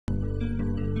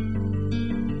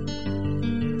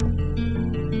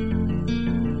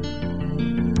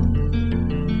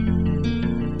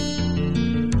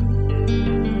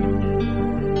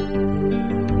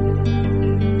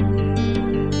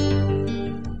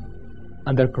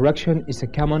Undercorrection is a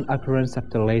common occurrence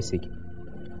after LASIK.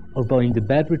 Although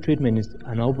in-the-bed retreatment is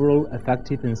an overall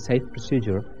effective and safe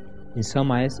procedure, in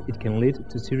some eyes it can lead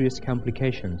to serious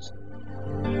complications.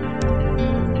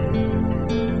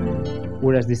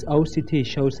 Whereas this OCT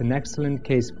shows an excellent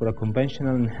case for a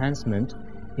conventional enhancement,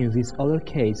 in this other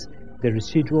case, the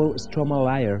residual stromal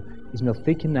layer is not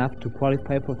thick enough to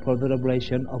qualify for further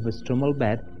ablation of the stromal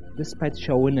bed, despite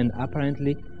showing an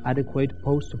apparently adequate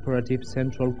post-operative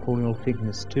central corneal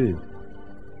thickness too.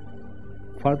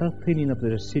 Further thinning of the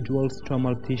residual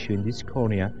stromal tissue in this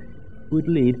cornea would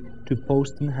lead to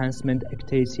post-enhancement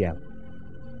ectasia.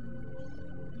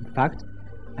 In fact,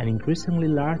 an increasingly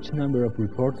large number of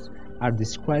reports are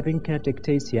describing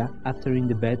ectasia after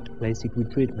in-the-bed LASIK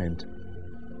retreatment.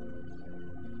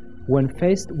 When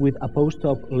faced with a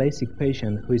post-op LASIK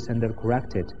patient who is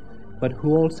undercorrected, but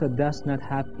who also does not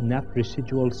have enough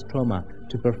residual stroma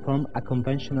to perform a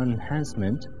conventional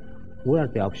enhancement, what are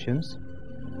the options?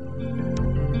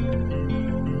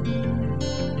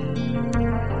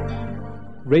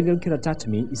 Radial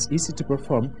keratotomy is easy to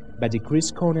perform, but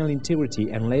decreased corneal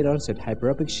integrity and late-onset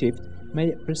hyperopic shift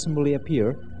may presumably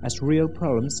appear as real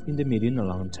problems in the medium and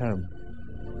long term.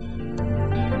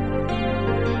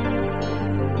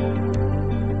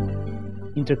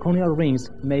 Intercorneal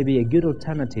rings may be a good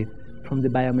alternative from the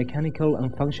biomechanical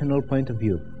and functional point of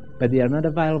view, but they are not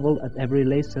available at every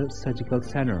laser surgical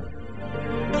center.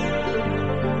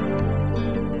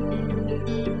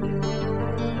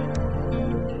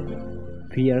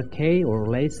 PRK or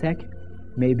LASIK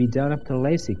may be done after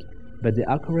LASIK, but the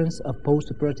occurrence of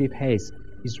postoperative haze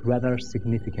is rather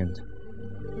significant.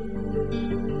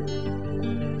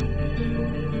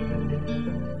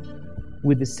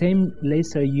 With the same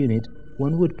laser unit,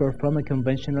 one would perform a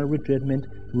conventional retreatment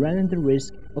running the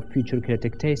risk of future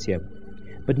keratoectasia,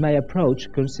 but my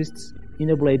approach consists in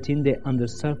ablating the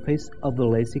undersurface of the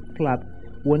LASIK flap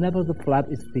whenever the flap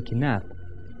is thick enough,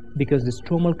 because the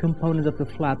stromal component of the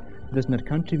flap does not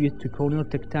contribute to corneal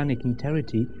tectonic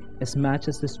integrity as much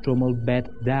as the stromal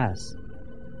bed does.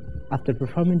 After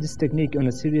performing this technique on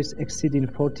a series exceeding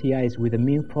 40 eyes with a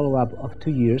mean follow-up of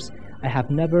 2 years, I have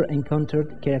never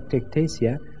encountered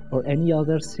keratoectasia or any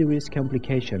other serious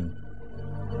complication.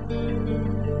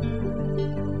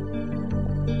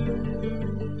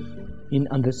 In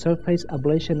undersurface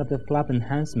ablation of the flap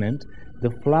enhancement,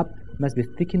 the flap must be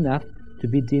thick enough to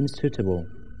be deemed suitable.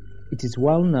 It is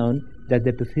well known that the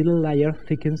epithelial layer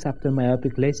thickens after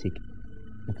myopic LASIK.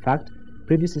 In fact,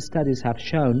 previous studies have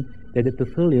shown that the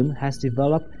epithelium has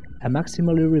developed a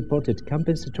maximally reported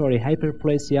compensatory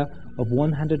hyperplasia of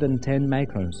 110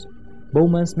 microns.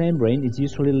 Bowman's membrane is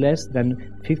usually less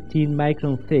than 15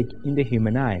 micron thick in the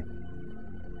human eye.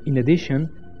 In addition,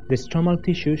 the stromal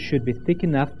tissue should be thick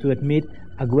enough to admit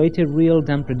a greater real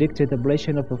than predicted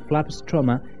ablation of the flap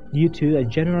stroma due to a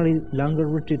generally longer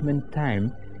retreatment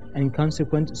time and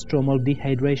consequent stromal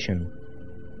dehydration.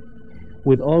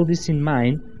 With all this in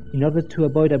mind, in order to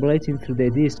avoid ablating through the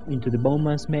disc into the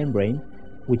Bowman's membrane,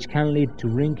 which can lead to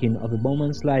rinking of the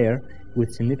Bowman's layer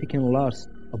with significant loss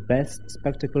of best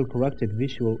spectacle-corrected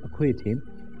visual acuity,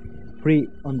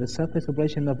 on-the-surface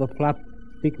ablation of the flap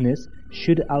thickness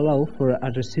should allow for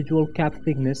a residual cap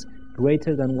thickness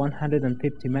greater than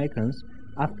 150 microns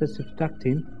after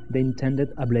subtracting the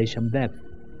intended ablation depth.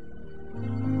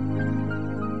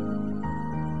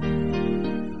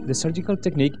 The surgical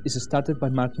technique is started by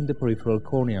marking the peripheral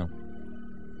cornea.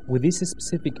 With this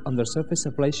specific undersurface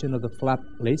ablation of the flap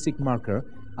LASIK marker,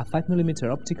 a 5 mm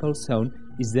optical zone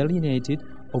is delineated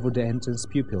over the entrance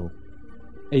pupil.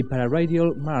 A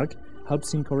pararadial mark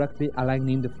helps in correctly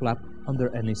aligning the flap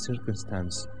under any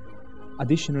circumstance.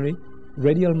 Additionally,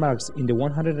 radial marks in the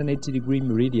 180-degree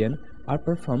meridian are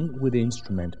performed with the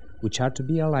instrument, which are to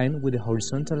be aligned with the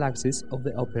horizontal axis of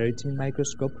the operating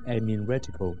microscope aiming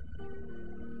reticle.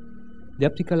 The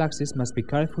optical axis must be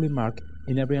carefully marked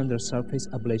in every undersurface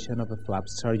ablation of a flap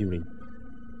surgery.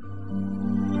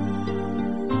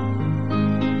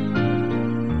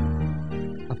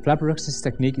 A flaporexis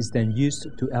technique is then used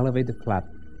to elevate the flap.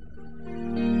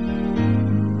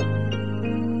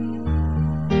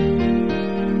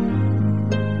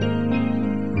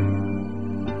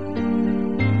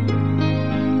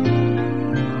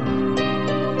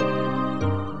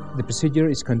 The procedure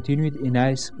is continued in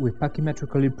eyes with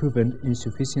pachymetrically proven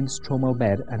insufficient stromal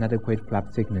bed and adequate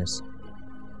flap thickness.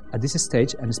 At this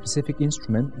stage, a specific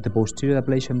instrument, the posterior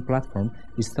ablation platform,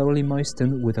 is thoroughly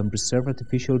moistened with unpreserved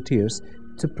artificial tears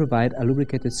to provide a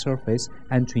lubricated surface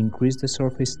and to increase the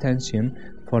surface tension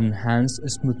for enhanced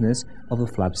smoothness of the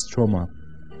flap stroma.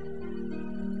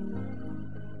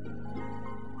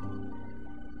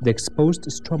 The exposed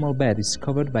stromal bed is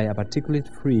covered by a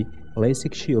particulate-free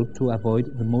LASIK shield to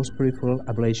avoid the most peripheral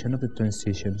ablation of the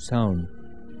transition zone.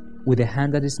 With a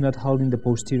hand that is not holding the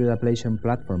posterior ablation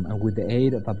platform and with the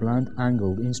aid of a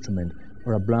blunt-angled instrument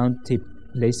or a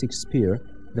blunt-tipped LASIK spear,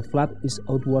 the flap is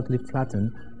outwardly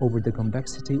flattened over the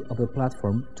convexity of the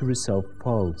platform to resolve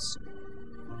folds.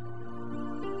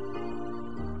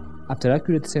 After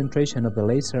accurate centration of the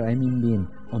laser aiming beam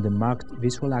on the marked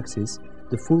visual axis,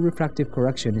 the full refractive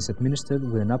correction is administered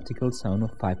with an optical zone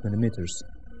of 5 mm.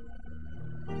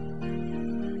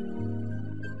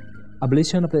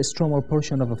 Ablation of the stromal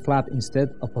portion of a flap instead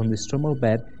of on the stromal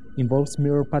bed involves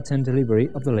mirror pattern delivery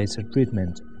of the laser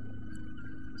treatment.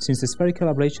 Since the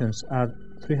spherical ablations are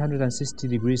 360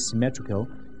 degrees symmetrical,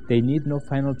 they need no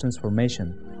final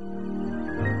transformation.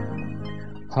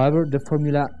 However, the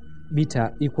formula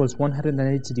beta equals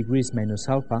 180 degrees minus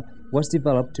alpha was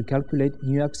developed to calculate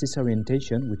new axis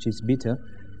orientation, which is beta,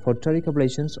 for toric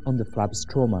ablations on the flap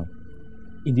stroma.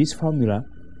 In this formula,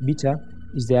 beta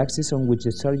is the axis on which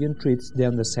the surgeon treats the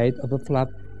underside of the flap,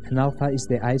 and alpha is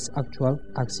the eye's actual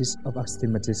axis of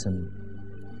astigmatism.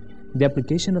 The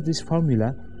application of this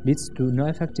formula leads to no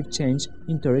effective change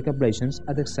in toric ablations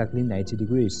at exactly 90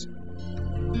 degrees.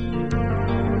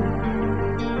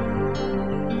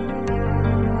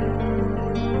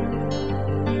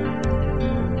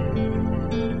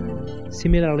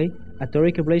 Similarly, a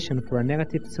toric ablation for a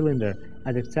negative cylinder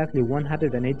at exactly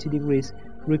 180 degrees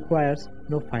requires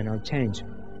no final change.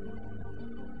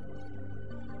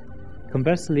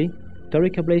 Conversely,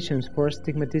 toric ablations for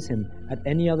astigmatism at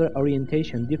any other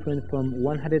orientation different from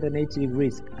 180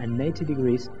 degrees and 90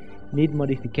 degrees need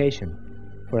modification.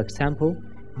 For example,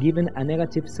 given a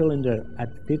negative cylinder at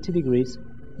 50 degrees,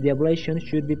 the ablation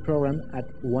should be programmed at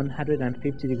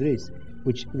 150 degrees,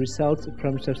 which results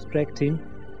from subtracting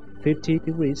 50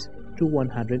 degrees to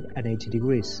 180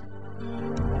 degrees.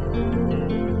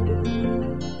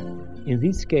 In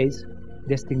this case,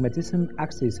 the astigmatism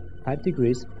axis 5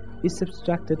 degrees is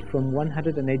subtracted from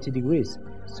 180 degrees,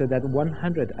 so that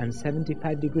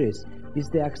 175 degrees is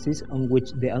the axis on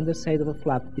which the underside of the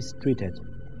flap is treated.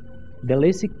 The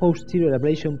LASIK posterior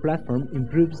ablation platform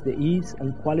improves the ease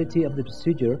and quality of the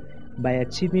procedure by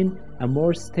achieving a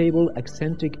more stable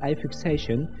eccentric eye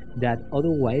fixation that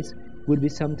otherwise would be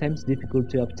sometimes difficult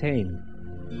to obtain.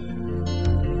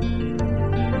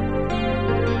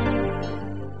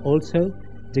 Also,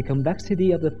 the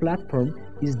convexity of the platform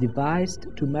is devised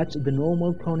to match the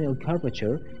normal corneal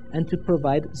curvature and to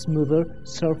provide smoother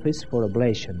surface for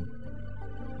ablation.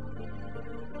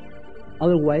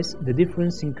 Otherwise, the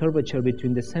difference in curvature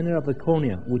between the center of the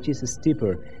cornea, which is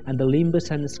steeper, and the limbus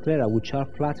and sclera, which are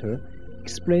flatter,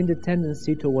 explain the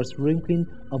tendency towards wrinkling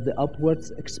of the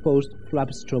upwards exposed flap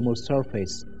stromal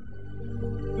surface.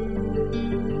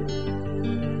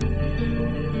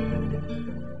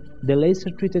 The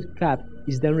laser-treated cap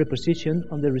is then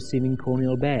repositioned on the receiving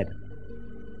corneal bed.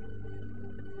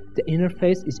 The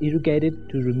interface is irrigated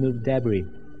to remove debris.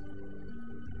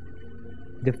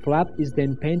 The flap is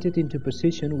then painted into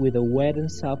position with a wet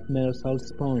and soft metal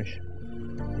sponge.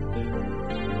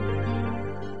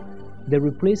 The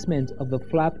replacement of the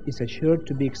flap is assured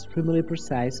to be extremely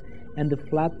precise, and the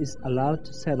flap is allowed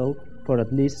to settle for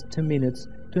at least 2 minutes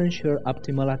to ensure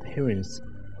optimal adherence.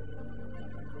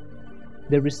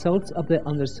 The results of the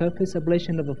undersurface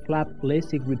ablation of the flap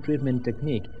LASIK retreatment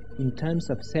technique in terms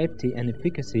of safety and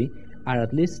efficacy are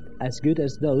at least as good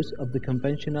as those of the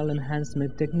conventional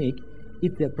enhancement technique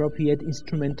if the appropriate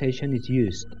instrumentation is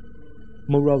used.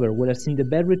 Moreover, whereas in the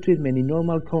bed retreatment in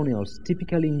normal corneals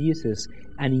typically induces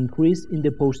an increase in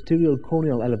the posterior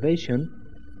corneal elevation,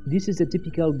 this is a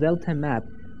typical delta map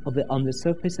of the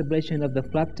undersurface ablation of the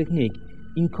flap technique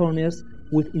in corneas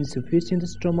with insufficient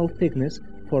stromal thickness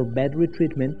for bed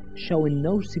retreatment, showing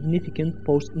no significant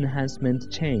post-enhancement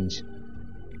change.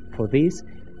 For this,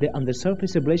 the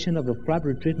undersurface ablation of the flap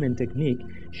retreatment technique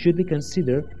should be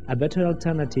considered a better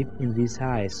alternative in these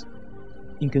eyes.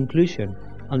 In conclusion,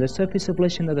 undersurface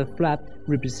ablation of the flap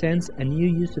represents a new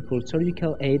useful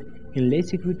surgical aid in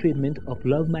LASIK retreatment of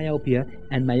low myopia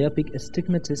and myopic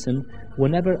astigmatism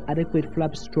whenever adequate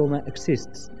flap stroma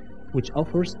exists, which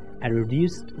offers a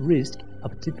reduced risk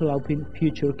of developing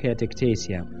future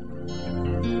catectasia.